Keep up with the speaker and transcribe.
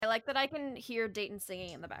like that I can hear Dayton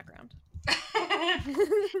singing in the background. Yeah,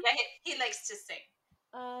 he likes to sing.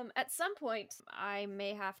 At some point, I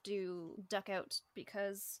may have to duck out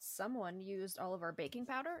because someone used all of our baking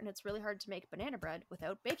powder, and it's really hard to make banana bread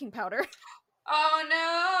without baking powder. Oh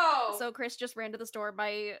no! So Chris just ran to the store.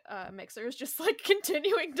 My mixer is just like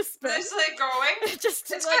continuing to spin. It's like going.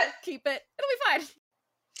 Just It's like good. keep it. It'll be fine.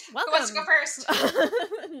 Welcome. Who wants to go first?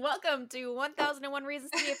 Welcome to 1001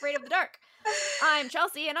 Reasons to Be Afraid of the Dark. I'm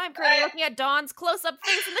Chelsea, and I'm currently looking at Dawn's close-up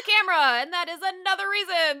face in the camera, and that is another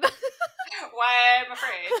reason why I'm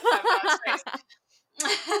afraid of Dawn's face.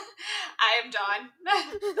 I am Dawn,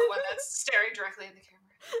 the one that's staring directly in the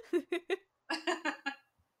camera.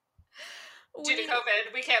 Due to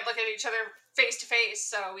COVID, we can't look at each other face to face,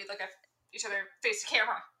 so we look at each other face to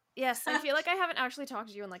camera. Yes, I feel like I haven't actually talked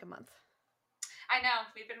to you in like a month. I know.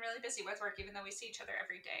 We've been really busy with work, even though we see each other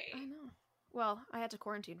every day. I know. Well, I had to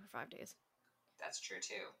quarantine for 5 days. That's true,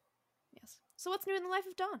 too. Yes. So what's new in the life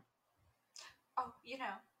of Dawn? Oh, you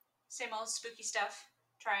know, same old spooky stuff.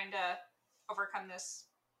 Trying to overcome this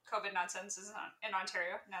COVID nonsense in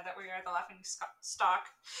Ontario, now that we are the laughing stock.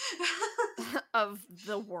 Of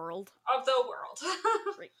the world. Of the world.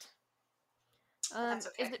 Great. That's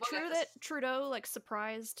okay. Is it true that Trudeau, like,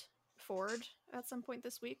 surprised Ford at some point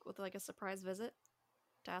this week with, like, a surprise visit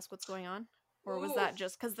to ask what's going on? Or was that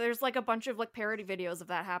just... Because there's, like, a bunch of, like, parody videos of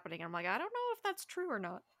that happening. I'm like, I don't know if that's true or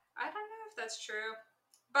not. I don't know if that's true.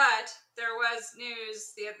 But there was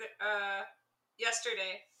news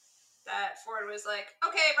yesterday that Ford was like,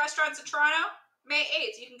 okay, restaurants in Toronto, May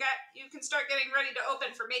 8th, you can start getting ready to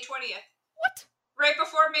open for May 20th. What? Right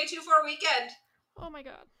before May 24 weekend. Oh my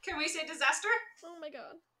god. Can we say disaster? Oh my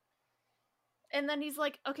god. And then he's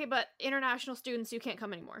like, okay, but international students, you can't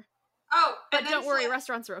come anymore. Oh, but don't worry,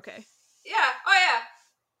 restaurants are okay. Yeah. Oh yeah.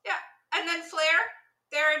 Yeah. And then Flair,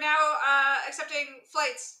 they're now accepting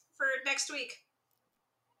flights for next week.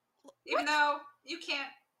 Even though you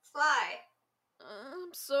can't fly.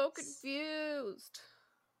 I'm so confused.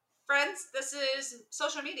 Friends, this is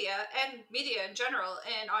social media and media in general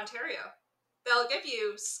in Ontario. They'll give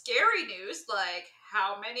you scary news like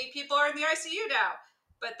how many people are in the ICU now.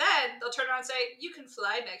 But then they'll turn around and say, you can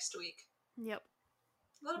fly next week. Yep.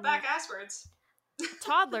 Little back-ass words.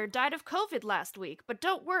 Toddler died of COVID last week, but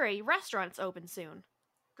don't worry, restaurants open soon.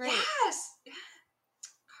 Great. Yes!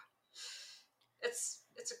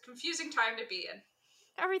 It's a confusing time to be in.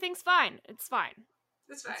 Everything's fine. It's fine.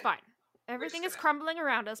 It's fine. It's fine. Everything is crumbling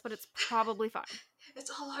around us, but it's probably fine.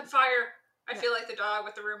 It's all on fire. I feel like the dog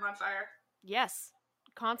with the room on fire. Yes.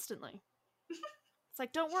 Constantly. It's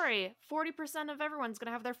like, don't worry, 40% of everyone's going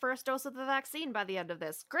to have their first dose of the vaccine by the end of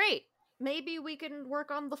this. Great! Maybe we can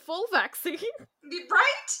work on the full vaccine.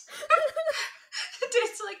 Right?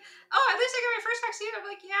 It's like, oh, at least I got my first vaccine. I'm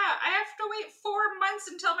like, yeah, I have to wait 4 months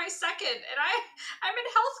until my second, and I'm in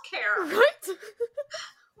healthcare. Right?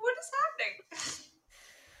 What is happening?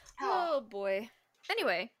 Oh boy.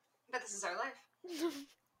 Anyway. But this is our life.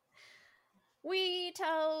 We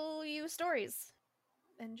tell you stories.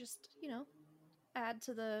 And just, add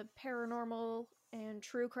to the paranormal and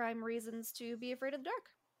true crime reasons to be afraid of the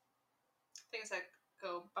dark. Things that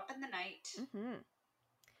go bump in the night.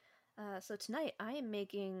 Mm-hmm. So tonight I am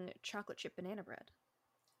making chocolate chip banana bread.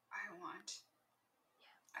 I want.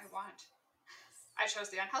 I chose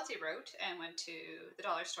the unhealthy route and went to the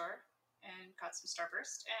dollar store and got some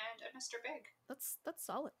Starburst and a Mr. Big. That's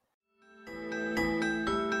solid.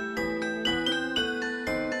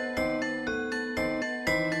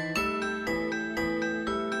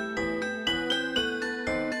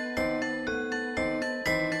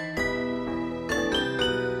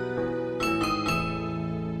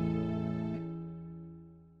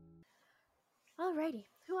 Alrighty,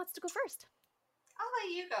 who wants to go first? I'll let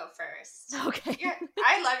you go first. Okay.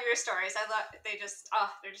 I love your stories. They're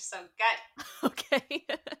just so good. Okay.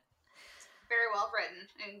 Very well written.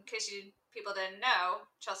 In case people didn't know,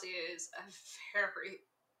 Chelsea is a very,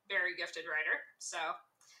 very gifted writer. So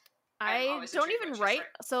I don't even write.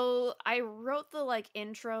 So I wrote the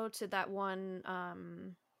intro to that one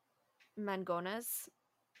Mangones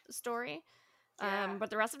story. Yeah. But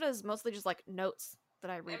the rest of it is mostly just notes that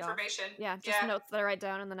I read information. Off. Yeah, just notes that I write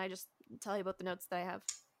down, and then I just tell you about the notes that I have.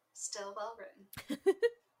 Still well written.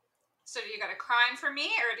 So do you got a crime for me,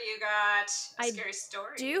 or do you got a scary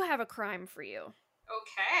story? I do have a crime for you.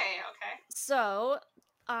 Okay. So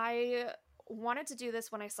I wanted to do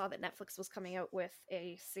this when I saw that Netflix was coming out with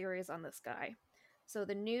a series on this guy. So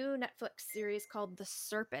the new Netflix series called The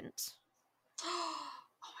Serpent. Oh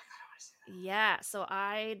my god, I want to see that. Yeah, so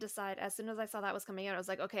I decided, as soon as I saw that was coming out, I was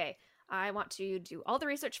like, okay, I want to do all the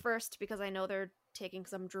research first because I know they're taking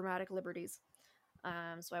some dramatic liberties.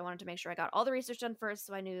 So I wanted to make sure I got all the research done first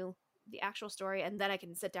so I knew the actual story, and then I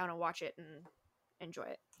can sit down and watch it and enjoy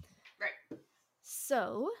it. Right.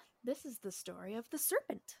 So this is the story of the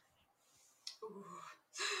serpent. Ooh.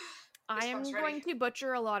 I am going to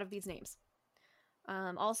butcher a lot of these names.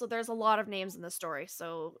 Also, there's a lot of names in the story,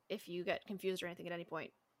 so if you get confused or anything at any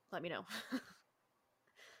point, let me know.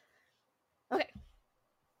 Okay.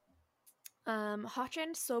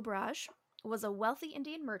 Hochend Sobraj was a wealthy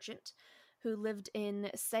Indian merchant who lived in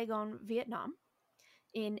Saigon, Vietnam.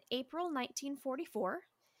 In April 1944,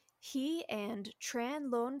 he and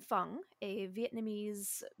Tran Loan Phung, a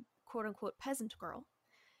Vietnamese quote-unquote peasant girl,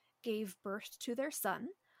 gave birth to their son,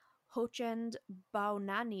 Hochend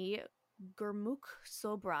Baunani Gurmukh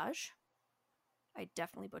Sobraj. I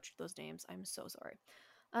definitely butchered those names. I'm so sorry.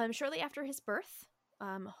 Shortly after his birth,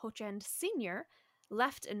 Hochend Sr.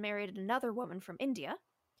 left and married another woman from India.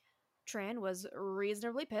 Tran was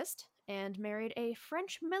reasonably pissed and married a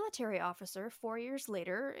French military officer 4 years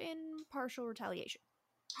later in partial retaliation.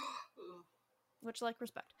 Which, like,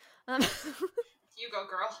 respect. You go,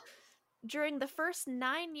 girl. During the first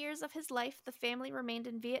 9 years of his life, the family remained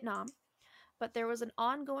in Vietnam, but there was an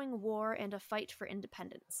ongoing war and a fight for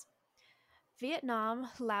independence. Vietnam,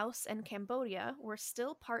 Laos, and Cambodia were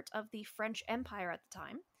still part of the French Empire at the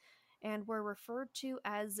time, and were referred to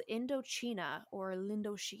as Indochina or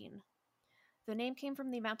Lindochine. The name came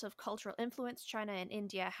from the amount of cultural influence China and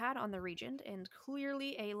India had on the region, and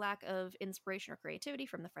clearly a lack of inspiration or creativity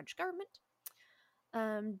from the French government.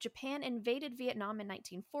 Japan invaded Vietnam in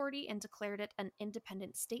 1940 and declared it an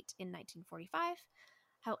independent state in 1945.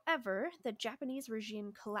 However, the Japanese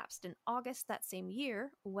regime collapsed in August that same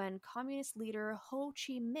year when communist leader Ho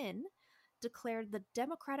Chi Minh declared the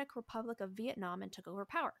Democratic Republic of Vietnam and took over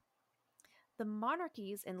power. The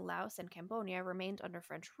monarchies in Laos and Cambodia remained under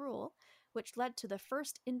French rule, which led to the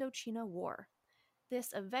First Indochina War.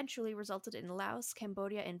 This eventually resulted in Laos,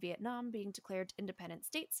 Cambodia, and Vietnam being declared independent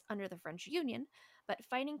states under the French Union, but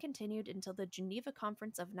fighting continued until the Geneva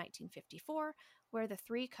Conference of 1954, where the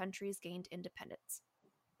three countries gained independence.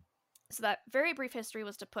 So that very brief history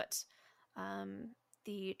was to put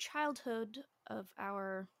the childhood of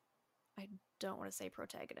our, I don't want to say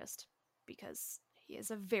protagonist, because he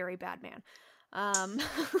is a very bad man.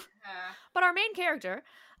 But our main character,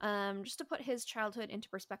 just to put his childhood into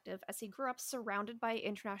perspective, as he grew up surrounded by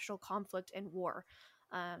international conflict and war.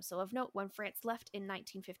 So of note, when France left in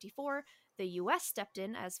 1954, the US stepped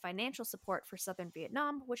in as financial support for southern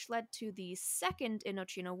Vietnam, which led to the Second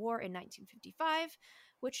Indochina War in 1955,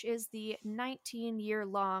 which is the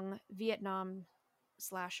 19-year-long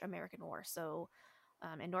Vietnam/American War. So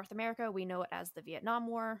in North America, we know it as the Vietnam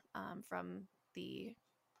War from the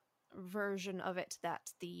version of it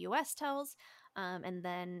that the US tells. And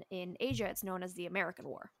then in Asia, it's known as the American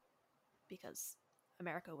War because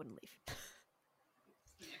America wouldn't leave.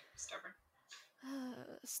 Yeah, stubborn.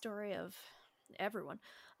 Story of everyone.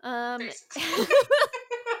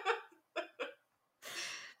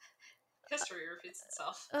 History repeats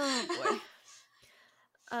itself. Oh boy.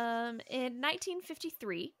 In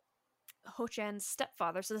 1953, Hochand's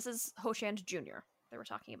stepfather, so this is Hochand Jr. that we're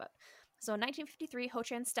talking about. So in 1953,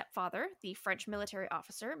 Hochand's stepfather, the French military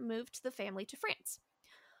officer, moved the family to France.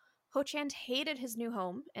 Hochand hated his new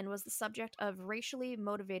home and was the subject of racially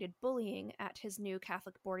motivated bullying at his new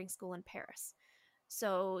Catholic boarding school in Paris.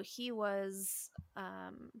 So he was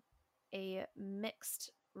a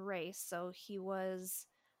mixed race, so he was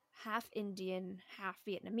half Indian, half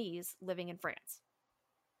Vietnamese, living in France.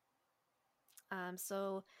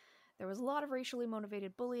 So there was a lot of racially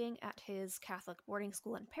motivated bullying at his Catholic boarding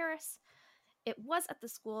school in Paris. It was at the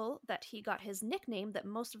school that he got his nickname that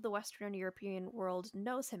most of the Western European world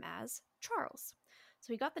knows him as, Charles.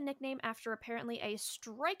 So he got the nickname after apparently a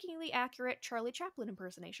strikingly accurate Charlie Chaplin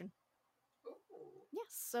impersonation. Ooh. Yes,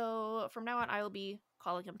 so from now on I will be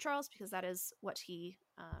calling him Charles because that is what he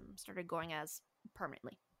started going as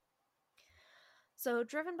permanently. So,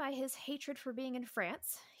 driven by his hatred for being in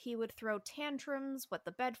France, he would throw tantrums, wet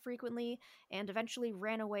the bed frequently, and eventually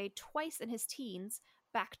ran away twice in his teens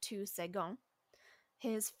back to Saigon.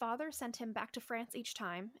 His father sent him back to France each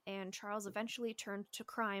time, and Charles eventually turned to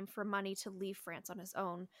crime for money to leave France on his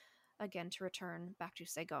own, again to return back to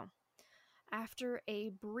Saigon. After a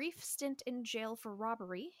brief stint in jail for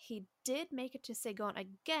robbery, he did make it to Saigon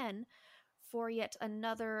again for yet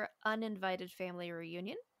another uninvited family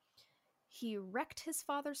reunion. He wrecked his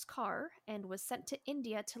father's car and was sent to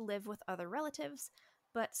India to live with other relatives,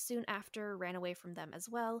 but soon after ran away from them as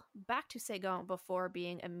well, back to Saigon before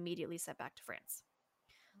being immediately sent back to France.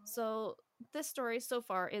 So this story so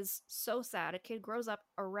far is so sad. A kid grows up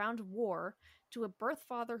around war to a birth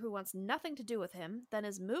father who wants nothing to do with him, then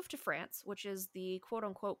is moved to France, which is the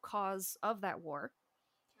quote-unquote cause of that war.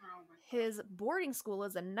 Oh my God. His boarding school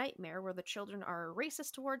is a nightmare where the children are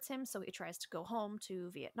racist towards him, so he tries to go home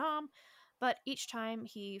to Vietnam. But each time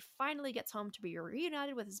he finally gets home to be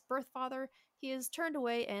reunited with his birth father, he is turned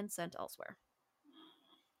away and sent elsewhere.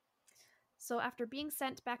 So after being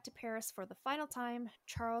sent back to Paris for the final time,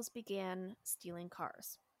 Charles began stealing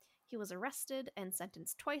cars. He was arrested and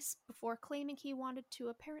sentenced twice before claiming he wanted to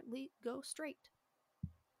apparently go straight.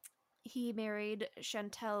 He married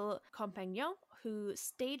Chantal Compagnon, who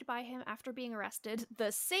stayed by him after being arrested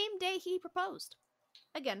the same day he proposed.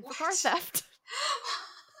 Again, for car What? theft.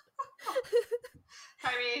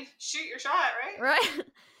 I mean, shoot your shot, right? Right?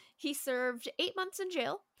 He served 8 months in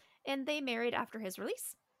jail, and they married after his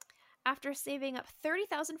release. After saving up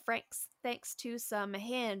 30,000 francs, thanks to some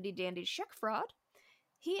handy-dandy check fraud,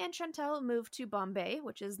 he and Chantal moved to Bombay,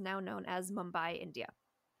 which is now known as Mumbai, India.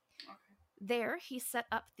 Okay. There, he set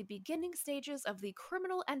up the beginning stages of the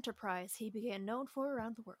criminal enterprise he began known for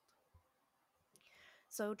around the world.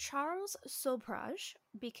 So Charles Sobrage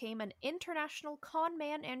became an international con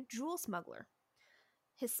man and jewel smuggler.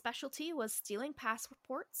 His specialty was stealing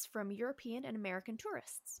passports from European and American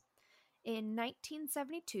tourists. In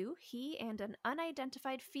 1972, he and an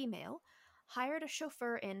unidentified female hired a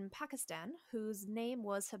chauffeur in Pakistan whose name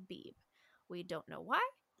was Habib. We don't know why,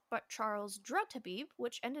 but Charles drugged Habib,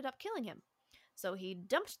 which ended up killing him. So he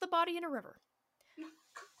dumped the body in a river.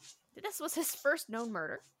 This was his first known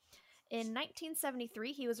murder. In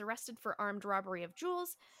 1973, he was arrested for armed robbery of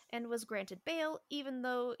jewels and was granted bail, even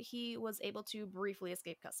though he was able to briefly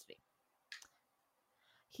escape custody.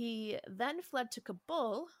 He then fled to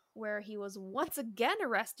Kabul, where he was once again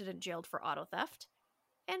arrested and jailed for auto theft,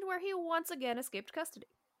 and where he once again escaped custody.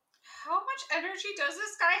 How much energy does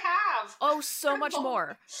this guy have? Oh, so Good much lord.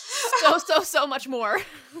 more. So much more.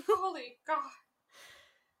 Holy God.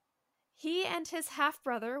 He and his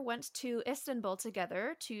half-brother went to Istanbul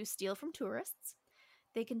together to steal from tourists.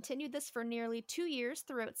 They continued this for nearly 2 years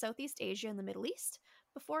throughout Southeast Asia and the Middle East,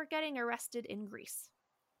 before getting arrested in Greece.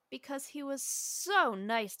 Because he was so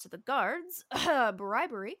nice to the guards,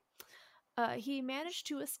 bribery, he managed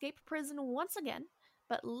to escape prison once again,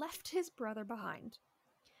 but left his brother behind.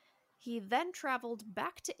 He then traveled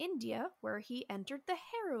back to India, where he entered the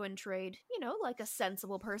heroin trade, like a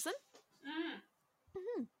sensible person.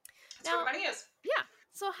 That's where the money is. Yeah,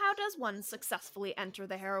 so how does one successfully enter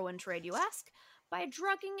the heroin trade, you ask? By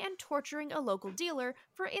drugging and torturing a local dealer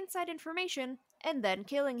for inside information, and then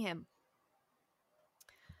killing him.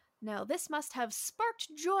 Now, this must have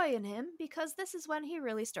sparked joy in him, because this is when he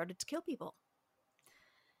really started to kill people.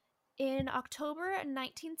 In October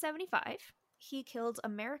 1975, he killed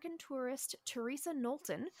American tourist Teresa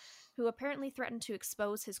Knowlton, who apparently threatened to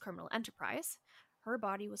expose his criminal enterprise. Her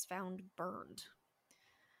body was found burned.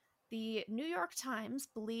 The New York Times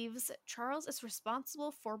believes Charles is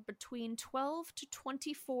responsible for between 12 to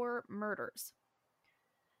 24 murders.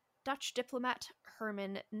 Dutch diplomat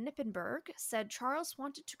Herman Nippenberg said Charles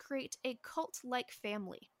wanted to create a cult-like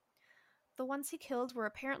family. The ones he killed were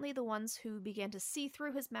apparently the ones who began to see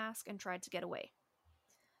through his mask and tried to get away.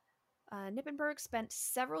 Nippenberg spent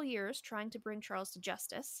several years trying to bring Charles to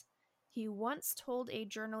justice. He once told a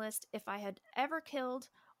journalist, "If I had ever killed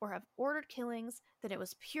or have ordered killings, then it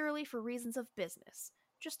was purely for reasons of business.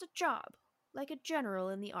 Just a job, like a general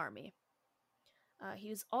in the army." He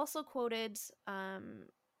was also quoted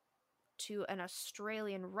to an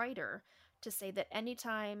Australian writer to say that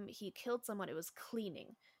anytime he killed someone, it was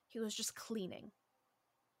cleaning. He was just cleaning.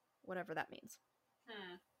 Whatever that means.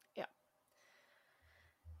 Yeah.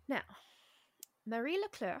 Now, Marie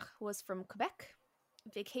Leclerc was from Quebec,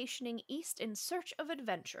 vacationing east in search of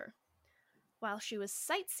adventure. While she was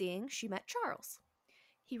sightseeing, she met Charles.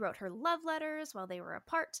 He wrote her love letters while they were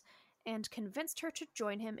apart and convinced her to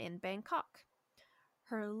join him in Bangkok.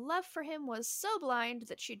 Her love for him was so blind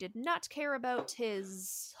that she did not care about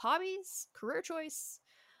his hobbies, career choice.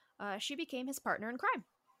 She became his partner in crime.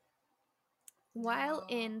 While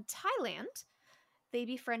in Thailand, they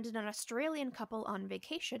befriended an Australian couple on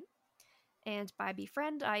vacation. And by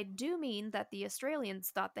befriend, I do mean that the Australians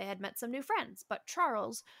thought they had met some new friends, but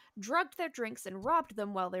Charles drugged their drinks and robbed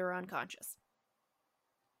them while they were unconscious.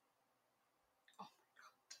 Oh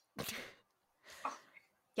my God.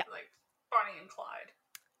 Yeah. Like Bonnie and Clyde.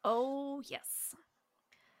 Oh, yes.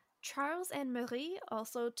 Charles and Marie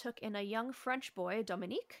also took in a young French boy,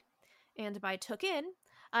 Dominique. And by took in,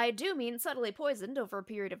 I do mean subtly poisoned over a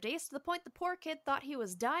period of days to the point the poor kid thought he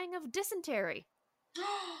was dying of dysentery.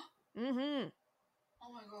 Mm-hmm.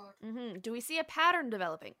 Oh my God. Do we see a pattern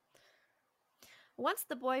developing? Once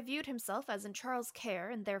the boy viewed himself as in Charles'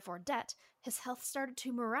 care and therefore debt, his health started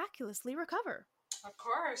to miraculously recover. Of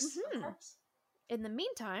course, of course. In the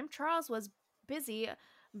meantime, Charles was busy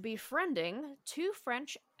befriending 2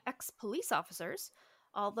 French ex-police officers,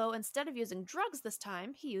 although instead of using drugs this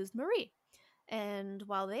time, he used Marie. And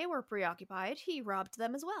while they were preoccupied, he robbed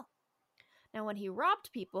them as well. Now, when he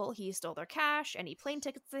robbed people, he stole their cash, any plane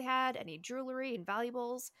tickets they had, any jewelry and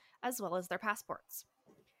valuables, as well as their passports.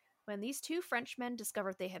 When these 2 Frenchmen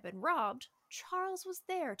discovered they had been robbed, Charles was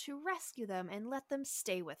there to rescue them and let them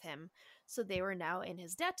stay with him, so they were now in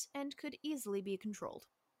his debt and could easily be controlled.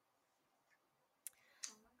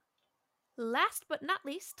 Last but not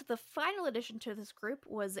least, the final addition to this group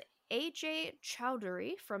was A.J.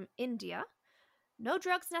 Chowdhury from India. No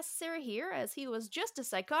drugs necessary here, as he was just as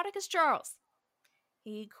psychotic as Charles.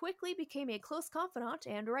 He quickly became a close confidant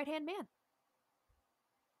and right-hand man.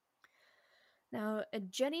 Now,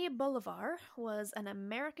 Jenny Bolivar was an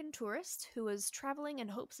American tourist who was traveling in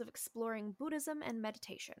hopes of exploring Buddhism and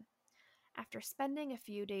meditation. After spending a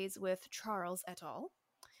few days with Charles et al.,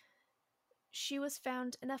 she was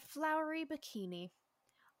found in a flowery bikini.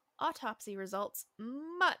 Autopsy results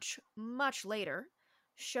much, much later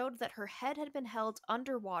showed that her head had been held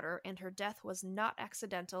underwater and her death was not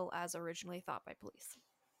accidental as originally thought by police.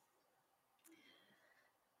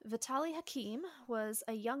 Vitaly Hakim was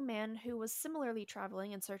a young man who was similarly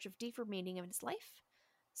traveling in search of deeper meaning in his life.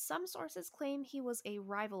 Some sources claim he was a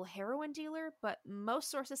rival heroin dealer, but most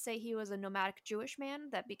sources say he was a nomadic Jewish man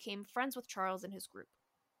that became friends with Charles and his group.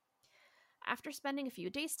 After spending a few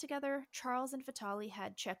days together, Charles and Vitaly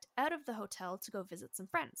had checked out of the hotel to go visit some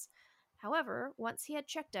friends. However, once he had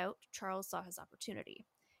checked out, Charles saw his opportunity.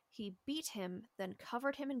 He beat him, then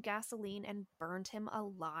covered him in gasoline and burned him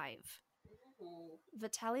alive.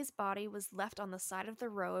 Vitaly's body was left on the side of the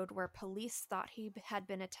road where police thought he had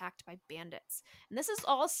been attacked by bandits. And this is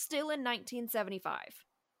all still in 1975.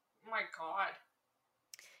 Oh my god.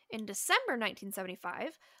 In December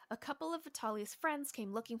 1975, a couple of Vitaly's friends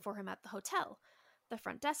came looking for him at the hotel. The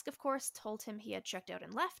front desk, of course, told him he had checked out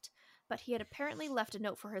and left, but he had apparently left a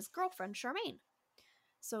note for his girlfriend, Charmaine.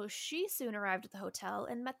 So she soon arrived at the hotel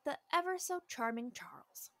and met the ever-so-charming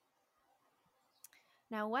Charles.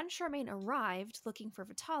 Now, when Charmaine arrived looking for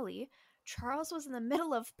Vitaly, Charles was in the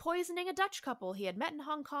middle of poisoning a Dutch couple he had met in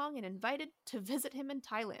Hong Kong and invited to visit him in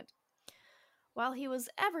Thailand. While he was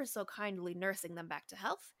ever so kindly nursing them back to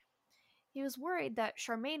health, he was worried that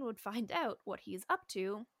Charmaine would find out what he's up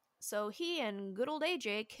to, so he and good old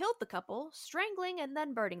AJ killed the couple, strangling and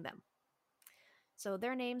then burning them. So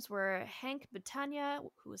their names were Hank Betania,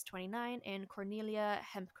 who was 29, and Cornelia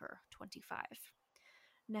Hemker, 25.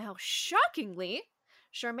 Now, shockingly,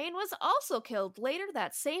 Charmaine was also killed later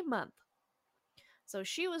that same month. So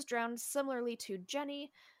she was drowned similarly to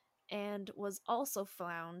Jenny and was also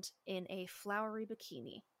found in a flowery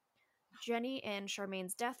bikini. Jenny and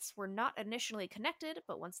Charmaine's deaths were not initially connected,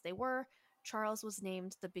 but once they were, Charles was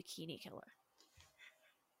named the Bikini Killer.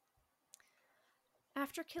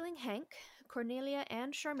 After killing Hank, Cornelia,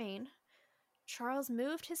 and Charmaine, Charles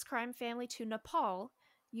moved his crime family to Nepal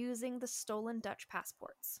using the stolen Dutch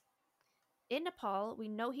passports. In Nepal, we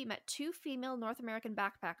know he met 2 female North American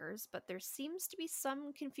backpackers, but there seems to be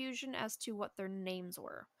some confusion as to what their names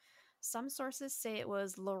were. Some sources say it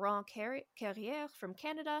was Laurent Carrière from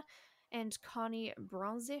Canada and Connie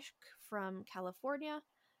Bronzich from California,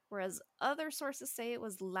 whereas other sources say it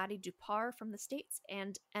was Laddie Dupar from the States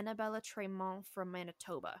and Annabella Tremont from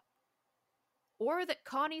Manitoba. Or that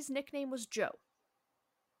Connie's nickname was Joe.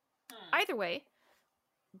 Either way,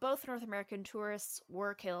 both North American tourists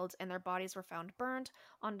were killed and their bodies were found burned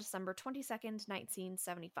on December 22nd,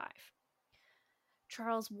 1975.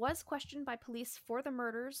 Charles was questioned by police for the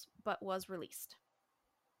murders, but was released.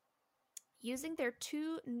 Using their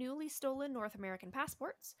 2 newly stolen North American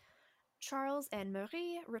passports, Charles and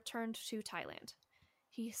Marie returned to Thailand.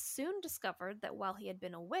 He soon discovered that while he had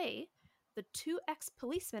been away, the 2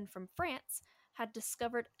 ex-policemen from France had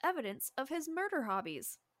discovered evidence of his murder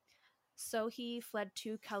hobbies. So he fled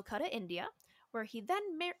to Calcutta, India, where he then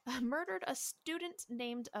murdered a student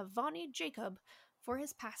named Avani Jacob for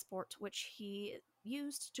his passport, which he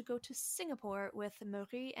used to go to Singapore with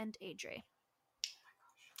Marie and AJ. Oh my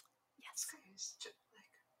gosh. Yes. This guy is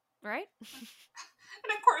Right?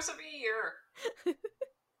 in a course of a year.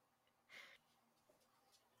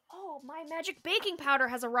 Oh, my magic baking powder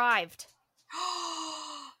has arrived.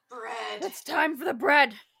 Bread. It's time for the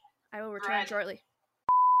bread. I will return Bread. shortly.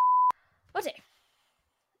 Okay.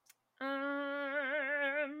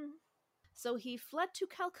 So he fled to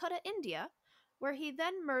Calcutta, India, where he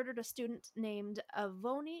then murdered a student named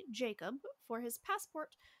Avoni Jacob for his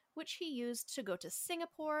passport, which he used to go to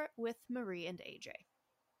Singapore with Marie and AJ.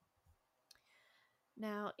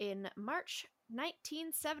 Now, in March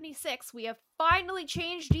 1976, we have finally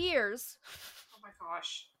changed years. Oh my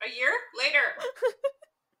gosh. A year later.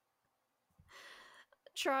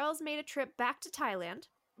 Charles made a trip back to Thailand,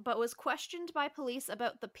 but was questioned by police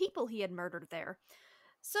about the people he had murdered there.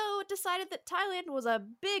 So decided that Thailand was a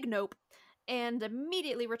big nope and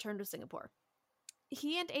immediately returned to Singapore.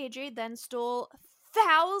 He and AJ then stole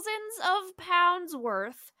thousands of pounds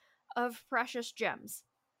worth of precious gems.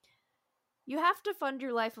 You have to fund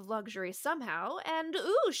your life of luxury somehow, and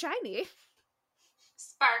ooh, shiny.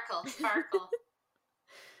 Sparkle, sparkle.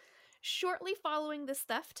 Shortly following this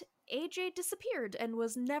theft, AJ disappeared and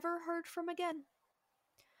was never heard from again.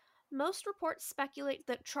 Most reports speculate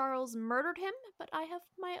that Charles murdered him, but I have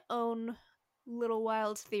my own little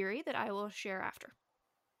wild theory that I will share after.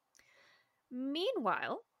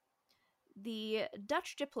 Meanwhile, the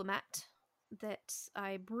Dutch diplomat that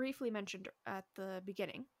I briefly mentioned at the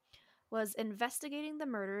beginning was investigating the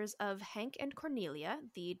murders of Hank and Cornelia,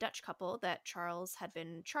 the Dutch couple that Charles had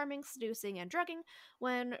been charming, seducing, and drugging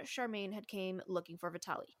when Charmaine had came looking for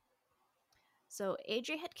Vitaly. So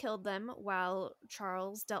AJ had killed them while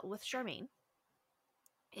Charles dealt with Charmaine.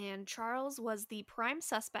 And Charles was the prime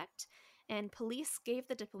suspect, and police gave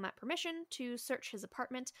the diplomat permission to search his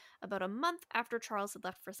apartment about a month after Charles had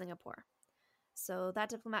left for Singapore. So that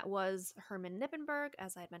diplomat was Herman Nippenberg,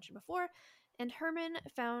 as I had mentioned before, and Herman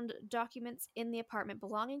found documents in the apartment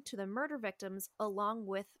belonging to the murder victims along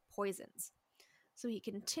with poisons. So he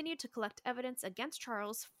continued to collect evidence against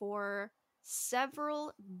Charles for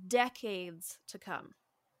several decades to come.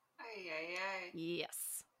 Ay, ay, ay.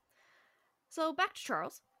 Yes. So back to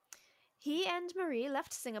Charles. He and Marie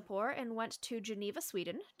left Singapore and went to Geneva,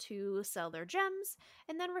 Sweden to sell their gems,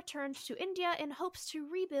 and then returned to India in hopes to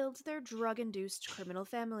rebuild their drug-induced criminal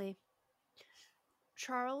family.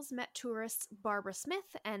 Charles met tourists Barbara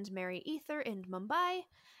Smith and Mary Ether in Mumbai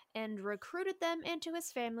and recruited them into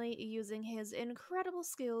his family using his incredible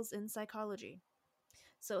skills in psychology.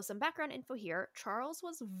 So some background info here. Charles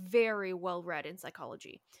was very well read in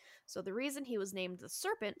psychology. So the reason he was named the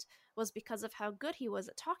Serpent was because of how good he was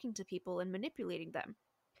at talking to people and manipulating them.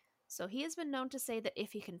 So he has been known to say that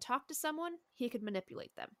if he can talk to someone, he could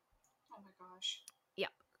manipulate them. Oh my gosh.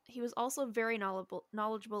 Yep. He was also very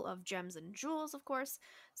knowledgeable of gems and jewels, of course,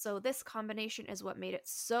 so this combination is what made it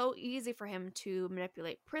so easy for him to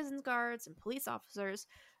manipulate prison guards and police officers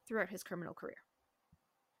throughout his criminal career.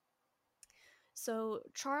 So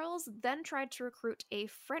Charles then tried to recruit a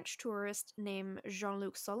French tourist named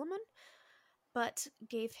Jean-Luc Solomon, but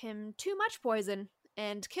gave him too much poison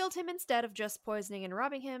and killed him instead of just poisoning and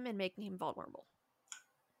robbing him and making him vulnerable.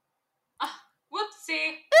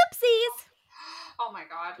 Whoopsie. Oopsies! Oh my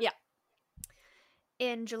god. Yeah.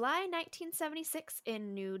 In July 1976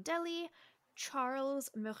 in New Delhi, Charles,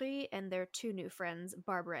 Marie, and their two new friends,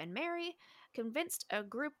 Barbara and Mary, convinced a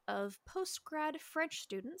group of post-grad French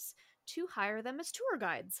students to hire them as tour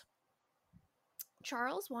guides.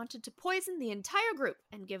 Charles wanted to poison the entire group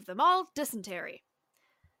and give them all dysentery.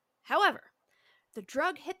 However, the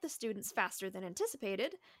drug hit the students faster than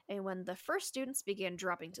anticipated, and when the first students began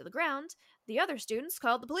dropping to the ground, the other students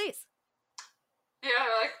called the police. Yeah,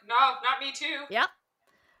 they're like, no, not me too. Yep.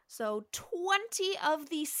 So 20 of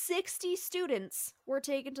the 60 students were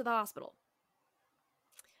taken to the hospital.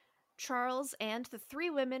 Charles and the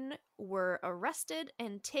three women were arrested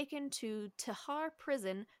and taken to Tihar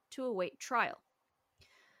prison to await trial.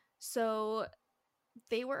 So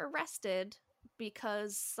they were arrested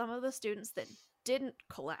because some of the students that didn't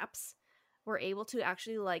collapse were able to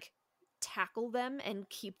actually, tackle them and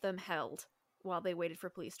keep them held while they waited for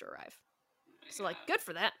police to arrive. So, good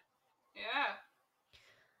for them. Yeah.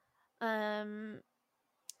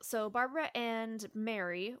 So Barbara and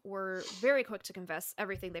Mary were very quick to confess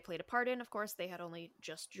everything they played a part in. Of course, they had only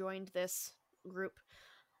just joined this group,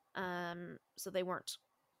 so they weren't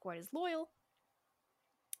quite as loyal.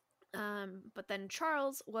 But then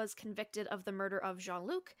Charles was convicted of the murder of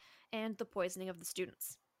Jean-Luc and the poisoning of the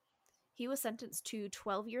students. He was sentenced to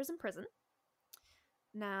 12 years in prison.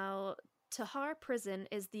 Now, Tihar prison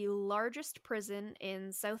is the largest prison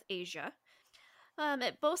in South Asia.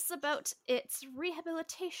 It boasts about its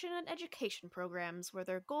rehabilitation and education programs, where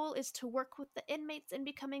their goal is to work with the inmates in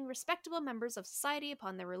becoming respectable members of society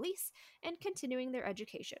upon their release and continuing their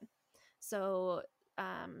education. So,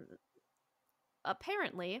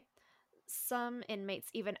 apparently, some inmates,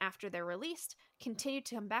 even after they're released, continue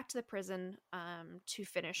to come back to the prison to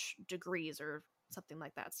finish degrees or something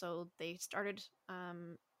like that. So they started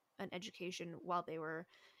an education while they were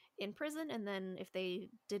in prison, and then if they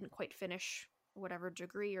didn't quite finish whatever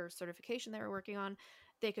degree or certification they were working on,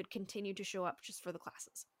 they could continue to show up just for the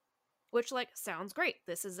classes. Which, like, sounds great.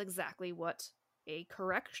 This is exactly what a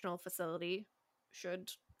correctional facility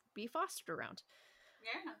should be fostered around.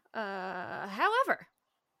 Yeah. However,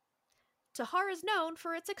 Tahar is known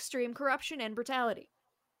for its extreme corruption and brutality.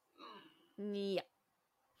 Yeah.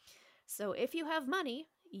 So if you have money,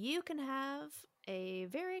 you can have a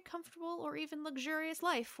very comfortable or even luxurious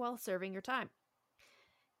life while serving your time.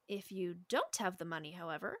 If you don't have the money,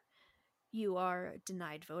 however, you are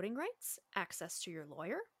denied voting rights, access to your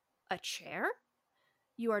lawyer, a chair.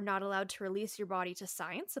 You are not allowed to release your body to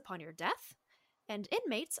science upon your death, and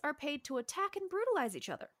inmates are paid to attack and brutalize each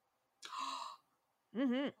other.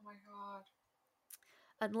 Mm-hmm. Oh my god.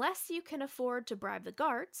 Unless you can afford to bribe the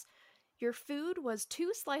guards, your food was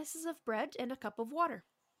 2 slices of bread and a cup of water.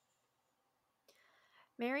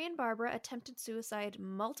 Mary and Barbara attempted suicide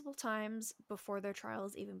multiple times before their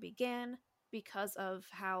trials even began because of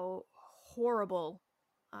how horrible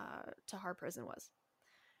Tahar prison was.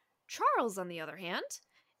 Charles, on the other hand,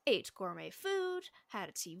 ate gourmet food, had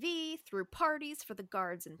a TV, threw parties for the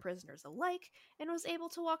guards and prisoners alike, and was able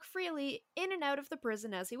to walk freely in and out of the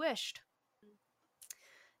prison as he wished.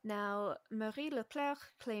 Now, Marie Leclerc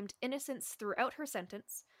claimed innocence throughout her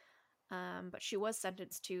sentence, but she was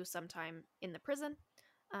sentenced to some time in the prison.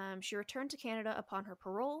 She returned to Canada upon her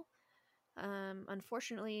parole.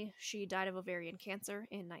 Unfortunately, she died of ovarian cancer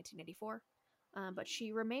in 1984, but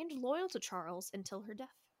she remained loyal to Charles until her death.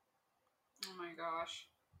 Oh my gosh.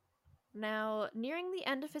 Now, nearing the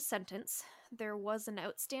end of his sentence, there was an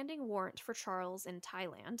outstanding warrant for Charles in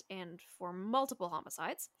Thailand and for multiple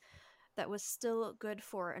homicides that was still good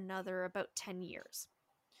for another about 10 years.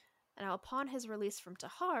 Now, upon his release from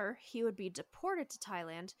Tahar, he would be deported to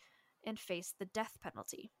Thailand and face the death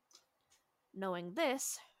penalty. Knowing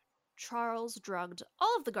this, Charles drugged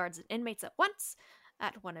all of the guards and inmates at once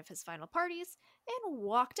at one of his final parties and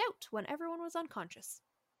walked out when everyone was unconscious.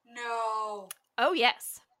 No. Oh,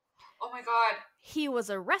 yes. Oh my god. He was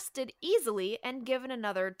arrested easily and given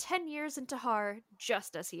another 10 years in Tahar,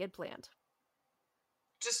 just as he had planned.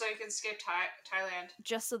 Just so he can skip Thailand.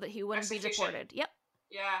 Just so that he wouldn't be Execution. deported. Yep.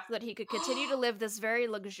 Yeah. So that he could continue to live this very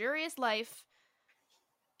luxurious life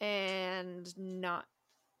and not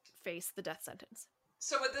face the death sentence.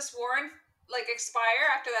 So would this warrant, like, expire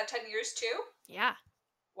after that 10 years too? Yeah.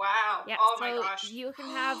 Wow. Yeah. Oh so my gosh. You can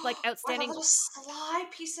have, like, outstanding... What a little sly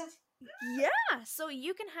piece of... Yeah, so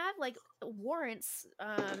you can have, like, warrants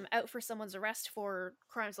out for someone's arrest for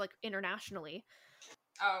crimes, like, internationally.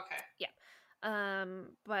 Oh, okay. Yeah.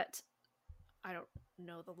 But I don't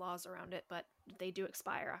know the laws around it, but they do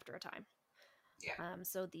expire after a time. Yeah.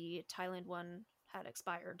 So the Thailand one had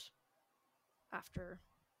expired after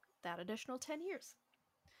that additional 10 years.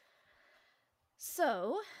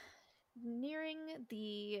 So, nearing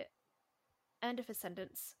the end of his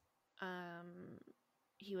sentence,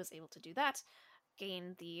 he was able to do that,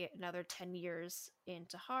 gain another 10 years in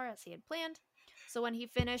Tahar as he had planned. So when he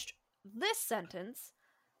finished this sentence,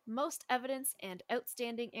 most evidence and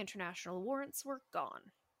outstanding international warrants were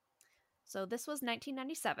gone. So this was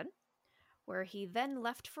 1997, where he then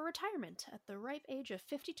left for retirement at the ripe age of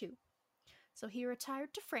 52. So he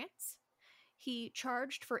retired to France. He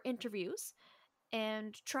charged for interviews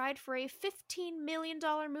and tried for a $15 million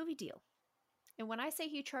movie deal. And when I say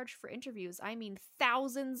he charged for interviews, I mean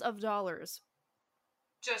thousands of dollars.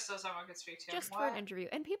 Just so someone could speak to him. Just for an interview.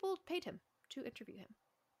 And people paid him to interview him.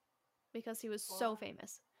 Because he was so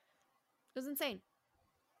famous. It was insane.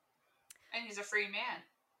 And he's a free man.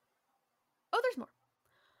 Oh, there's more.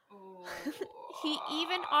 He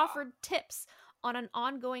even offered tips on an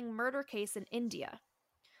ongoing murder case in India.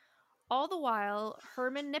 All the while,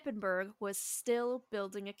 Herman Knippenberg was still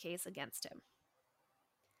building a case against him.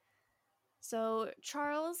 So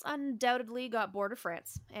Charles undoubtedly got bored of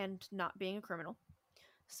France and not being a criminal.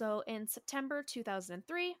 So in September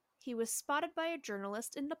 2003, he was spotted by a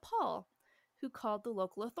journalist in Nepal who called the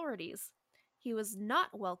local authorities. He was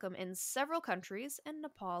not welcome in several countries, and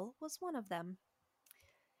Nepal was one of them.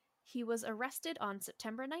 He was arrested on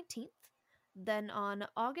September 19th. Then on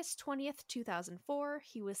August 20th, 2004,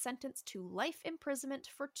 he was sentenced to life imprisonment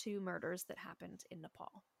for 2 murders that happened in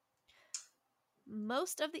Nepal.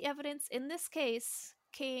 Most of the evidence in this case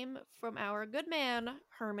came from our good man,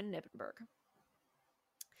 Herman Knippenberg.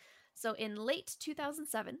 So in late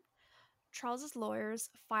 2007, Charles's lawyers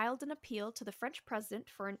filed an appeal to the French president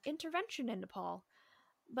for an intervention in Nepal,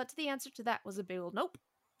 but the answer to that was a big old nope.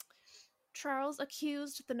 Charles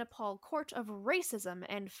accused the Nepal court of racism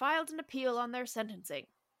and filed an appeal on their sentencing.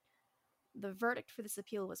 The verdict for this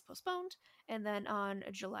appeal was postponed, and then on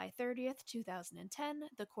July 30th, 2010,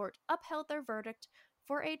 the court upheld their verdict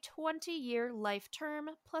for a 20-year life term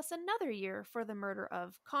plus another year for the murder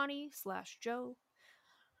of Connie/Joe,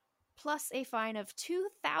 plus a fine of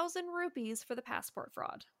 2,000 rupees for the passport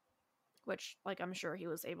fraud. Which, like, I'm sure he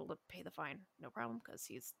was able to pay the fine, no problem, because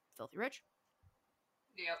he's filthy rich.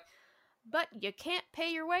 Yep. But you can't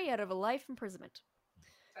pay your way out of a life imprisonment.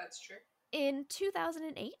 That's true. In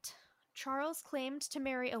 2008, Charles claimed to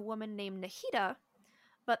marry a woman named Nahida,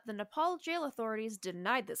 but the Nepal jail authorities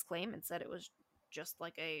denied this claim and said it was just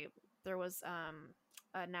like there was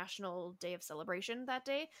a national day of celebration that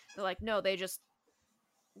day. They're like, no, they just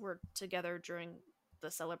were together during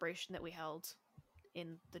the celebration that we held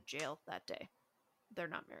in the jail that day. They're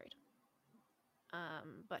not married.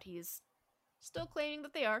 But he's still claiming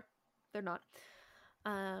that they are. They're not.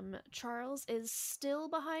 Charles is still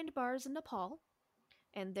behind bars in Nepal,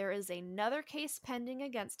 and there is another case pending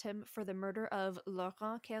against him for the murder of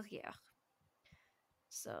Laurent Carrière.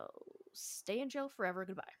 So, stay in jail forever.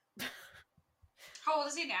 Goodbye. How old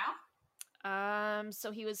is he now?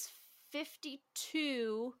 So he was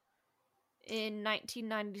 52 in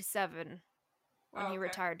 1997 when he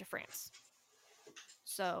retired to France.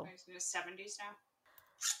 So he's in his 70s now.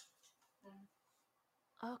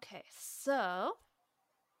 Okay, so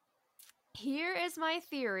here is my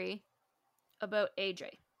theory about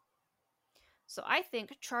AJ. So I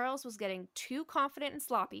think Charles was getting too confident and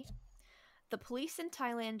sloppy. The police in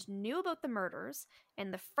Thailand knew about the murders,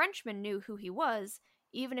 and the Frenchmen knew who he was,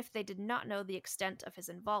 even if they did not know the extent of his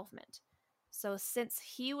involvement. So since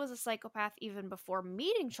he was a psychopath even before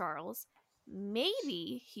meeting Charles,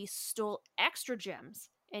 maybe he stole extra gems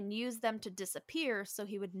and used them to disappear so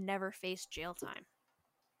he would never face jail time.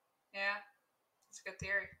 Yeah, that's a good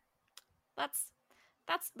theory. That's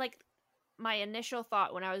like my initial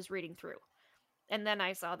thought when I was reading through. And then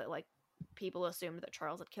I saw that like people assumed that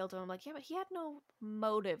Charles had killed him. I'm like, yeah, but he had no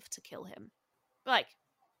motive to kill him. Like,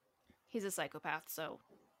 he's a psychopath, so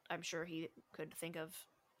I'm sure he could think of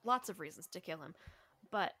lots of reasons to kill him.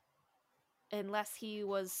 But unless he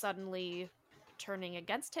was suddenly turning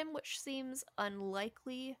against him, which seems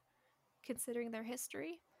unlikely considering their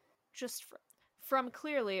history, just from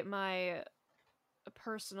clearly my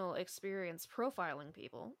personal experience profiling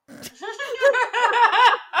people.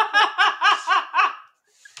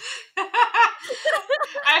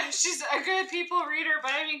 She's a good people reader,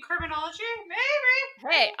 but I mean criminology?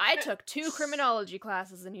 Maybe. Hey, I took 2 criminology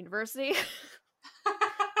classes in university.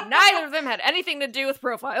 Neither of them had anything to do with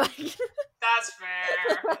profiling. That's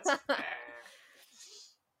fair. That's fair.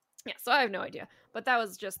 Yeah, so I have no idea. But that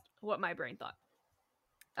was just what my brain thought.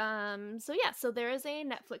 So there is a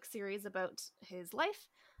Netflix series about his life.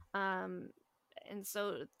 And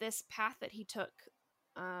so this path that he took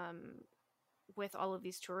with all of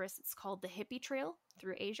these tourists, it's called the Hippie Trail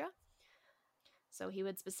through Asia. So he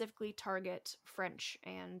would specifically target French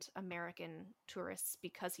and American tourists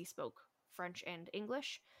because he spoke French and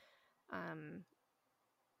English. He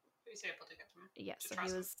was able to get them. Yeah, so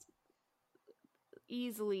he was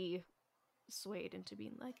easily swayed into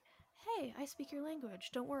being like, hey, I speak your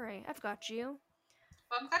language. Don't worry, I've got you.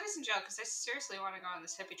 Well, I'm glad he's in jail because I seriously want to go on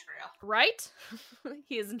this hippie trail. Right?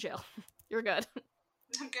 He is in jail. You're good.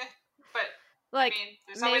 I'm good. But, like, I mean,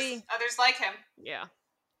 there's always others like him. Yeah.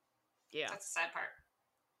 Yeah. That's the sad part.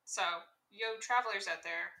 So, yo, travelers out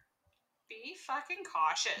there, be fucking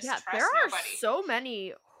cautious. Yeah, Trust there are nobody. so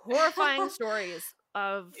many horrifying stories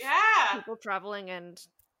of people traveling and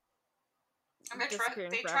they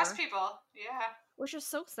trust people. Yeah. Which is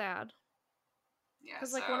so sad. Yeah.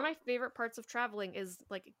 Because, like, one of my favorite parts of traveling is,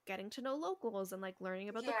 like, getting to know locals and, like, learning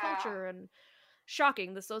about the culture. And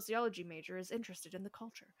shocking, the sociology major is interested in the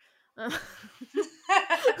culture.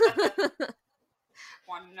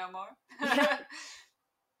 Want to know more? Yeah.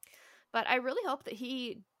 But I really hope that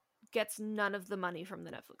he gets none of the money from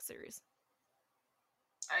the Netflix series.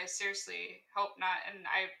 I seriously hope not, and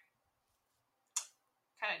I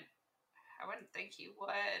wouldn't think he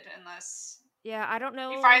would unless... Yeah, I don't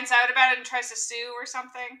know. He finds out about it and tries to sue or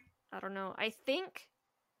something. I don't know. I think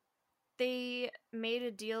they made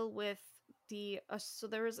a deal with so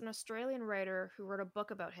there was an Australian writer who wrote a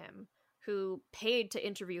book about him who paid to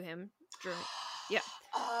interview him during... Yeah.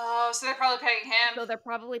 Oh, so they're probably paying him. So they're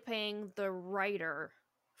probably paying the writer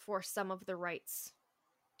for some of the rights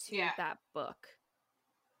to that book.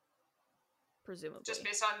 Presumably. Just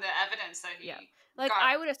based on the evidence that he Like,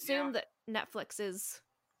 I would assume that Netflix is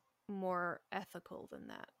more ethical than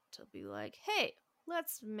that. To be like, hey,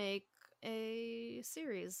 let's make a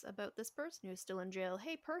series about this person who's still in jail.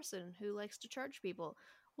 Hey, person who likes to charge people.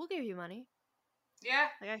 We'll give you money. Yeah,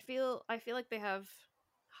 Like I feel like they have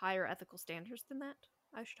higher ethical standards than that.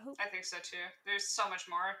 I should hope. I think so too. There's so much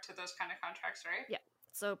more to those kind of contracts, right? Yeah.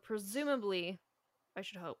 So presumably, I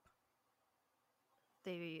should hope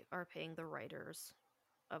they are paying the writers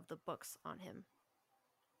of the books on him.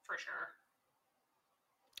 For sure.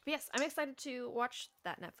 But yes, I'm excited to watch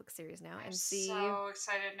that Netflix series now and see. So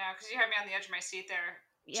excited now because you had me on the edge of my seat there.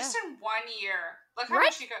 Yeah. Just in 1 year, look how Right?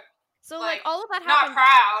 much you got. So like all of that not happened.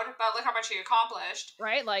 proud, but look how much he accomplished.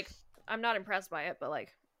 Right? Like I'm not impressed by it, but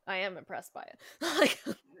like I am impressed by it. Like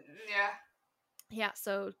Yeah. yeah.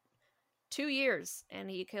 So 2 years, and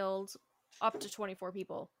he killed up to 24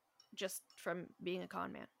 people just from being a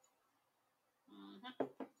con man. Mm-hmm.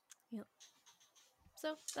 Yep.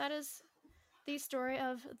 So that is the story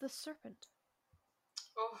of the serpent.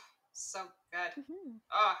 Oh, so good. Mm-hmm.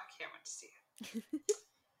 Oh, I can't wait to see it.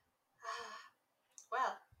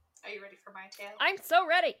 Well, are you ready for my tale? I'm so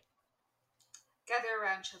ready. Gather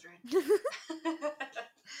around, children.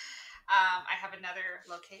 I have another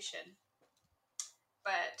location,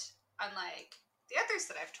 but unlike the others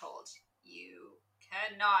that I've told, you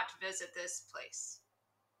cannot visit this place.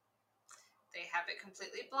 They have it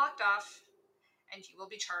completely blocked off, and you will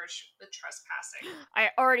be charged with trespassing. I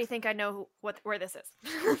already think I know where this is. Do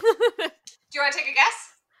you want to take a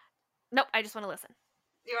guess? Nope, I just want to listen.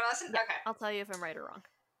 You want to listen? Yeah, Okay. I'll tell you if I'm right or wrong.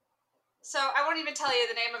 So I won't even tell you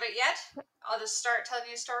the name of it yet. I'll just start telling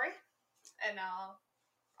you a story, and I'll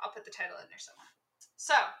put the title in there somewhere.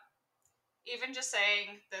 So, even just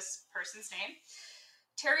saying this person's name,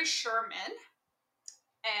 Terry Sherman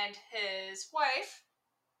and his wife,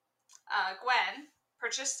 Gwen,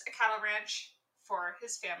 purchased a cattle ranch for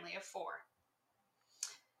his family of 4.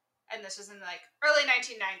 And this was in like early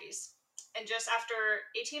 1990s. And just after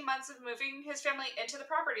 18 months of moving his family into the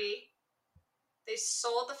property, they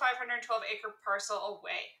sold the 512-acre parcel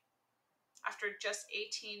away after just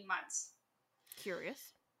 18 months.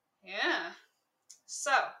 Curious. Yeah.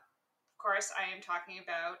 So, of course, I am talking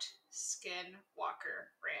about Skinwalker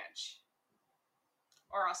Ranch,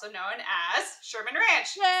 or also known as Sherman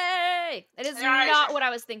Ranch. Yay! It is not what I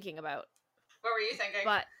was thinking about. What were you thinking?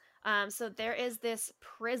 But, so there is this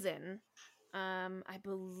prison. I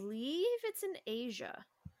believe it's in Asia.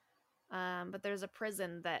 But there's a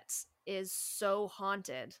prison that is so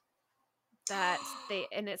haunted that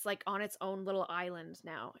and it's like on its own little island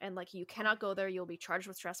now. And like you cannot go there. You'll be charged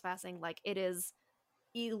with trespassing. Like it is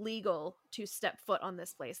illegal to step foot on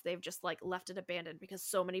this place. They've just like left it abandoned because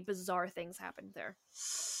so many bizarre things happened there.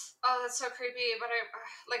 Oh, that's so creepy. But I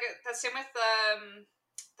like the same with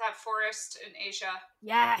that forest in Asia.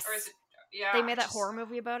 Yes. Or is it? Yeah. They made that horror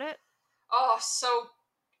movie about it. Oh, so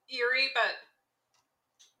eerie, but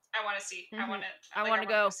I want to see. Mm-hmm. I want to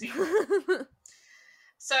go.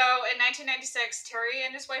 So in 1996, Terry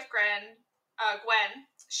and his wife Gwen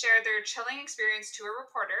shared their chilling experience to a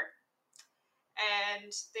reporter.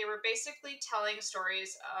 And they were basically telling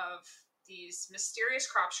stories of these mysterious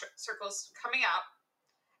crop circles coming up.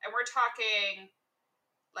 And we're talking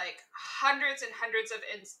like hundreds and hundreds of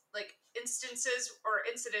instances or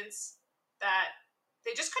incidents that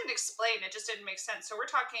they just couldn't explain. It just didn't make sense. So we're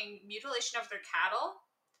talking mutilation of their cattle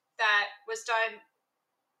that was done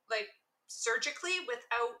like surgically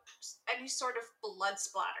without any sort of blood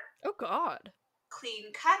splatter. Oh God.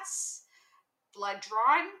 Clean cuts, blood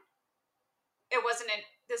drawn. It wasn't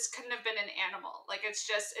this couldn't have been an animal. Like it was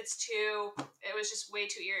just way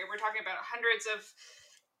too eerie. We're talking about hundreds of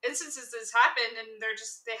instances this happened, and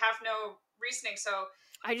they have no reasoning. So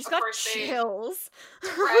I just got chills.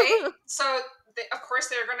 Right? So of course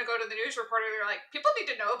they're going to go to the news reporter. They're like, people need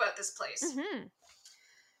to know about this place. Mm-hmm.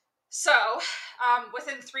 So,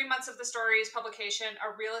 within 3 months of the story's publication,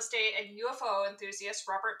 a real estate and UFO enthusiast,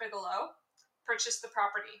 Robert Bigelow, purchased the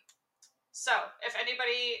property. So, if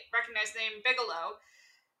anybody recognized the name Bigelow,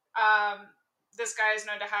 this guy is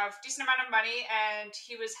known to have a decent amount of money, and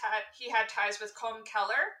he had ties with Colm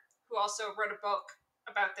Keller, who also wrote a book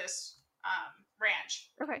about this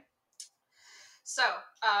ranch. Okay. So,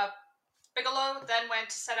 Bigelow then went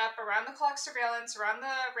to set up around-the-clock surveillance around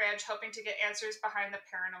the ranch, hoping to get answers behind the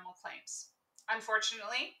paranormal claims.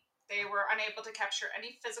 Unfortunately, they were unable to capture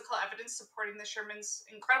any physical evidence supporting the Shermans'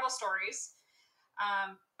 incredible stories,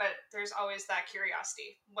 but there's always that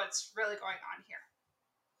curiosity. What's really going on here?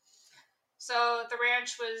 So the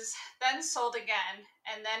ranch was then sold again,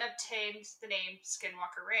 and then obtained the name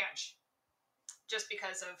Skinwalker Ranch, just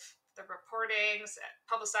because of the reportings,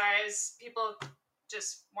 publicized, people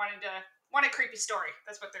just want a creepy story.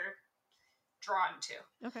 That's what they're drawn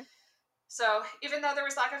to. Okay. So even though there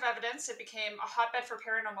was lack of evidence, it became a hotbed for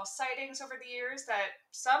paranormal sightings over the years that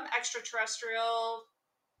some extraterrestrial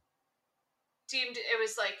deemed it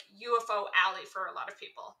was like UFO alley for a lot of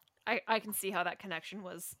people. I can see how that connection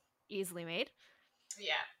was easily made.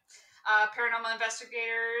 Yeah. Paranormal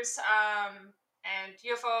investigators and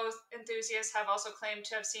UFO enthusiasts have also claimed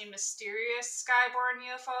to have seen mysterious skyborne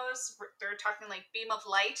UFOs. They're talking like beam of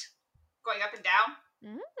light going up and down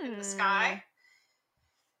in the sky.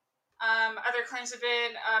 Other claims have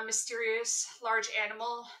been a mysterious large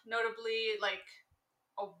animal, notably like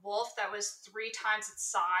a wolf that was 3 times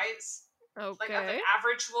its size, like of an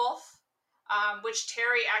average wolf, which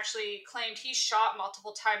Terry actually claimed he shot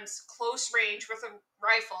multiple times close range with a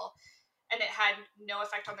rifle, and it had no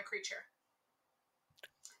effect on the creature.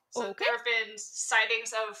 So there have been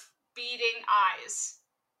sightings of beating eyes.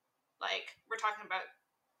 Like, we're talking about,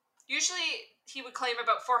 usually he would claim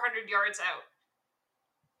about 400 yards out.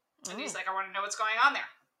 And he's like, I want to know what's going on there.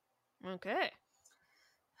 Okay.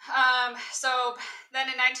 So then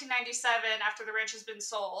in 1997, after the ranch has been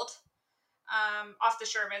sold off the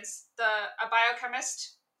Shermans, a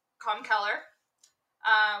biochemist, Com Keller,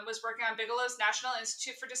 was working on Bigelow's National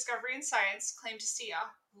Institute for Discovery and Science, claimed to see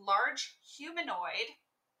a large humanoid,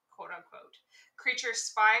 quote unquote, creature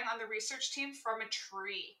spying on the research team from a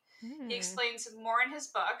tree. He explains more in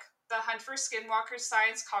his book, The Hunt for Skinwalkers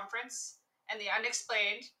Science Conference and the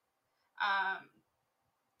Unexplained.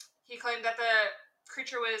 He claimed that the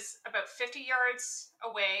creature was about 50 yards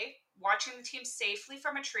away, watching the team safely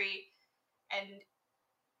from a tree, and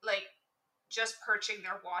like just perching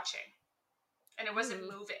there watching. And it wasn't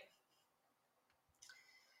moving.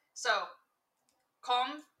 So,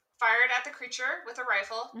 Colm fired at the creature with a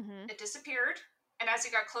rifle. It disappeared. And as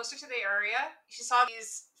he got closer to the area, he saw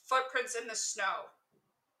these footprints in the snow.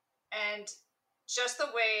 And just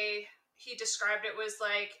the way he described it was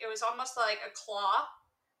like, it was almost like a claw,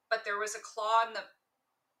 but there was a claw in the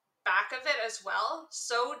back of it as well,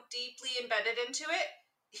 so deeply embedded into it,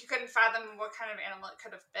 he couldn't fathom what kind of animal it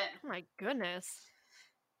could have been. Oh my goodness.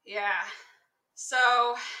 Yeah.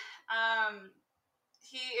 So,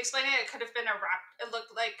 he explained it could have been it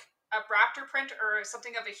looked like a raptor print or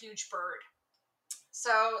something of a huge bird.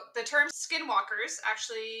 So, the term skinwalkers,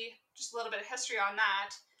 actually, just a little bit of history on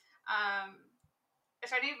that.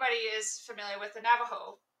 If anybody is familiar with the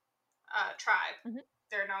Navajo tribe,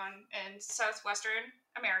 they're known in southwestern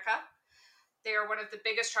America. They are one of the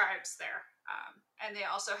biggest tribes there. And they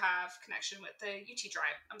also have connection with the Ute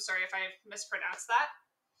tribe. I'm sorry if I mispronounced that.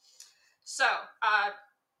 So,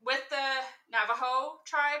 with the Navajo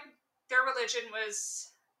tribe, their religion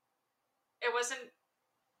wasn't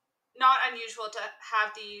not unusual to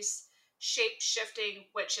have these shape-shifting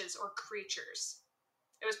witches or creatures.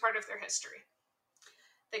 It was part of their history.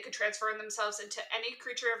 They could transform themselves into any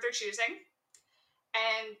creature of their choosing,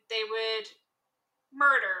 and they would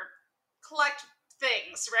murder, collect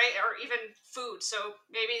things, right? Or even food. So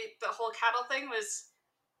maybe the whole cattle thing was,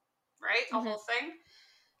 right? A whole thing.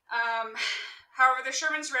 However, the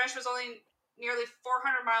Sherman's Ranch was only nearly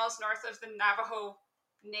 400 miles north of the Navajo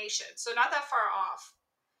Nation, so not that far off.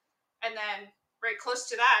 And then right close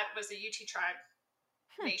to that was the Ute tribe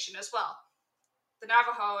nation as well. The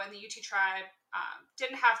Navajo and the Ute tribe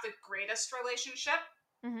didn't have the greatest relationship.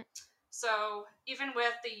 So even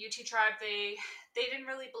with the Ute tribe, they didn't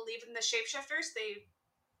really believe in the shapeshifters. They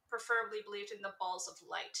preferably believed in the balls of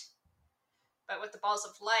light. But with the balls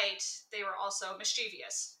of light, they were also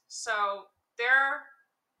mischievous. So their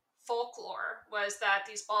folklore was that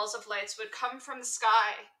these balls of lights would come from the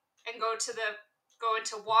sky and go into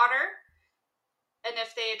water, and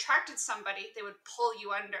if they attracted somebody, they would pull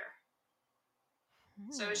you under.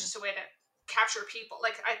 So it was just a way to capture people.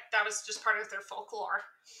 That was just part of their folklore.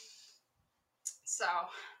 So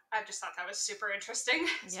I just thought that was super interesting,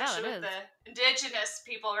 especially with the indigenous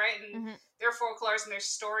people, right? And their folklores and their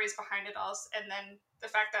stories behind it all. And then the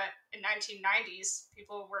fact that in 1990s,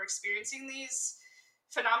 people were experiencing these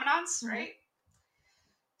phenomenons, right?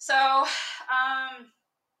 So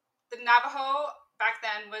the Navajo back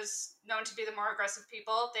then was known to be the more aggressive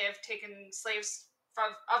people. They have taken slaves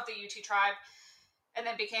of the Ute tribe, and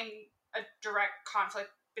then became a direct conflict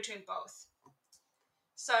between both.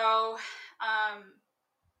 So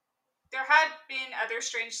there had been other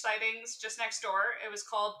strange sightings just next door. It was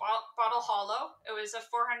called Bottle Hollow. It was a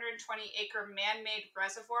 420-acre man-made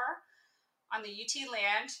reservoir on the Ute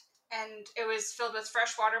land, and it was filled with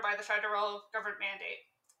fresh water by the federal government mandate.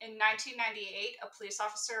 In 1998, a police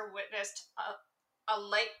officer witnessed a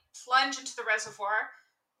light plunge into the reservoir,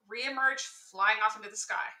 re-emerge flying off into the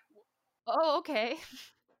sky. Oh, okay.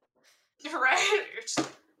 Right?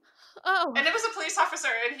 And it was a police officer,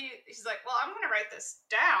 and he's like, well, I'm going to write this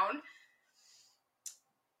down.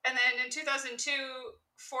 And then in 2002,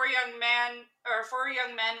 four young men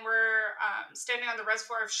were standing on the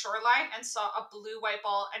reservoir shoreline and saw a blue white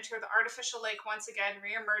ball enter the artificial lake once again,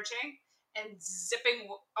 re-emerging and zipping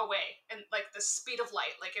away in like the speed of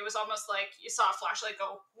light. Like it was almost like you saw a flashlight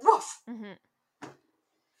go woof. Mm-hmm.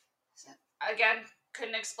 Again,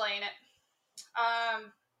 couldn't explain it.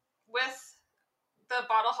 With the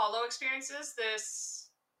Bottle Hollow experiences, this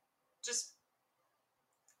just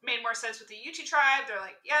made more sense with the Yuchi tribe. They're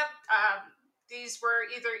like, yep, these were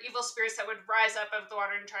either evil spirits that would rise up out of the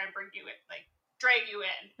water and try and bring you in, like drag you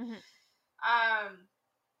in. Mm-hmm.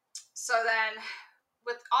 So then,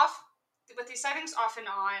 with these sightings off and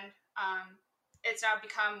on, it's now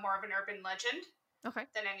become more of an urban legend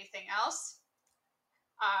than anything else.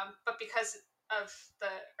 But because of the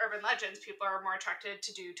urban legends, people are more attracted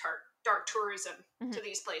to do dark tourism to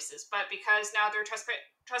these places. But because now they're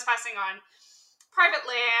trespassing on private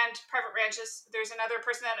land, private ranches, there's another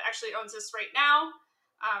person that actually owns this right now.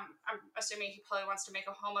 I'm assuming he probably wants to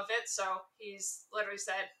make a home of it, so he's literally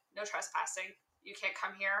said, no trespassing. You can't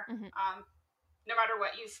come here. No matter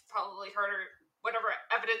what you've probably heard or whatever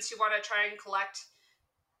evidence you want to try and collect,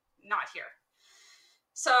 not here.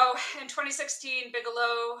 So in 2016,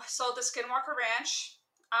 Bigelow sold the Skinwalker Ranch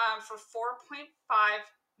for $4.5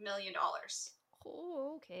 million.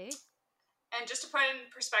 Oh, okay. And just to put it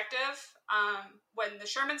in perspective, when the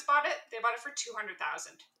Shermans bought it, they bought it for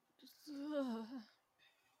 $200,000.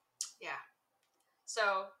 Yeah.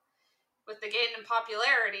 So with the gain in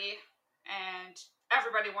popularity and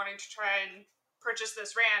everybody wanting to try and purchase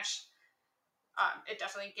this ranch, it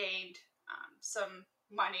definitely gained some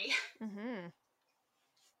money. Mm-hmm.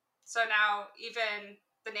 So now even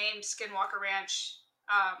the name Skinwalker Ranch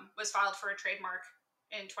was filed for a trademark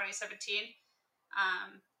in 2017.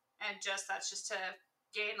 And that's just to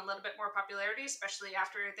gain a little bit more popularity, especially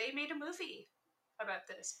after they made a movie about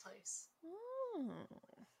this place.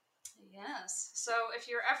 Yes. So if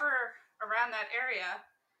you're ever around that area,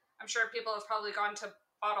 I'm sure people have probably gone to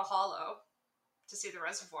Bottle Hollow to see the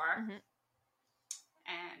reservoir.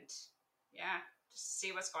 And yeah, just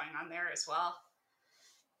see what's going on there as well.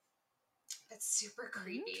 It's super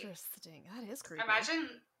creepy. Interesting. That is creepy.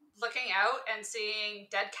 Imagine looking out and seeing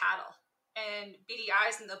dead cattle and beady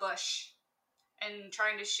eyes in the bush and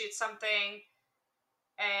trying to shoot something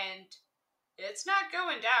and it's not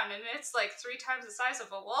going down and it's like 3 times the size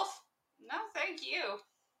of a wolf. No, thank you.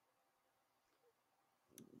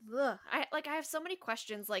 Ugh. I have so many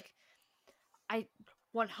questions. Like, I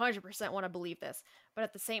 100% want to believe this, but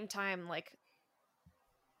at the same time, like,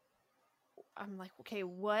 I'm like, okay,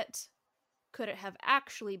 what could it have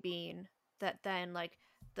actually been that then, like,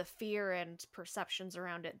 the fear and perceptions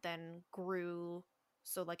around it then grew,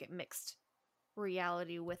 so like it mixed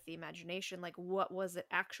reality with the imagination? Like, what was it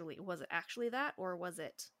actually? Was it actually that, or was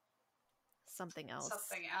it something else?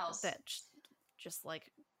 Something else that just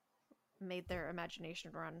like made their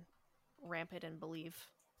imagination run rampant and believe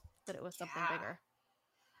that it was something bigger.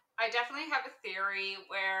 I definitely have a theory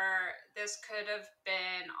where this could have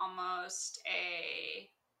been almost a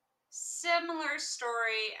similar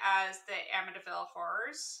story as the Amityville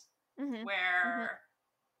Horrors, where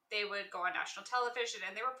they would go on national television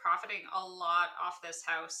and they were profiting a lot off this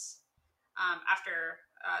house after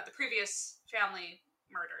the previous family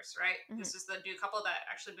murders, right? This is the new couple that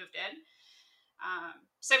actually moved in.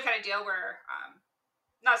 Same kind of deal where,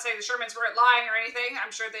 not saying the Shermans weren't lying or anything.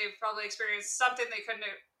 I'm sure they've probably experienced something they couldn't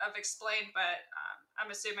have explained, but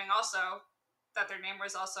I'm assuming also that their name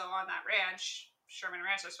was also on that ranch. Sherman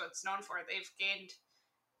Ranch, that's what it's known for. They've gained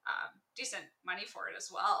decent money for it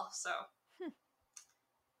as well. So,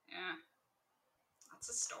 yeah. Lots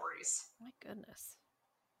of stories. My goodness.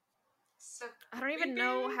 So I don't even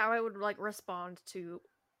know how I would like respond to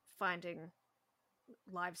finding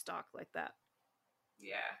livestock like that.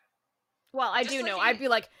 Yeah. Well, I do know. I'd be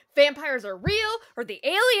like, vampires are real, or the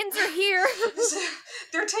aliens are here.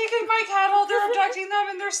 They're taking my cattle, they're abducting them,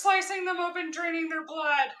 and they're slicing them open, draining their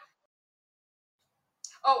blood.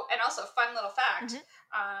 Oh, and also, fun little fact,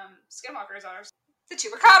 skinwalkers are the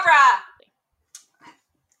chupacabra!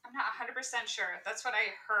 I'm not 100% sure. That's what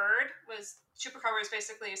I heard, was chupacabra is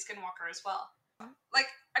basically a skinwalker as well. Like,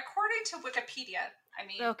 according to Wikipedia, I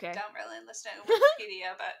mean, don't really listen to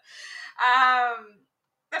Wikipedia, but,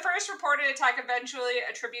 the first reported attack eventually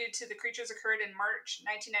attributed to the creatures occurred in March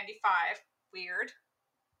 1995. Weird.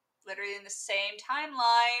 Literally in the same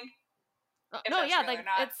timeline. No, yeah, like,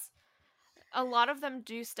 it's... A lot of them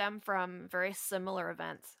do stem from very similar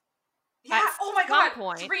events. Yeah, oh my god!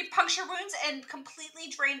 3 puncture wounds and completely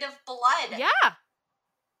drained of blood. Yeah!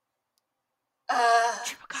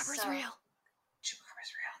 Chupacabra's real.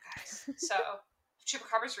 Chupacabra's real, guys. So,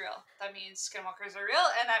 Chupacabra's real. That means skinwalkers are real,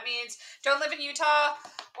 and that means don't live in Utah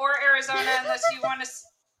or Arizona unless you want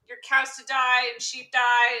your cows to die and sheep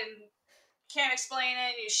die and can't explain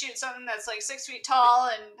it. You shoot something that's like 6 feet tall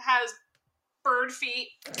and has bird feet.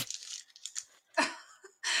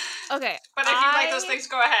 Okay. But if you like those things,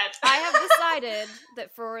 go ahead. I have decided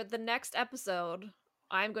that for the next episode,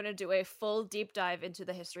 I'm going to do a full deep dive into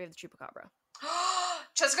the history of the Chupacabra.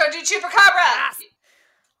 Just go do Chupacabra! Yes!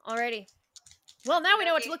 Alrighty. Well, now we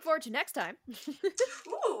know what to look forward to next time.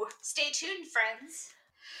 Ooh, stay tuned, friends.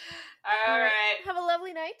 All right. Have a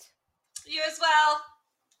lovely night. You as well.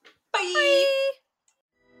 Bye. Bye.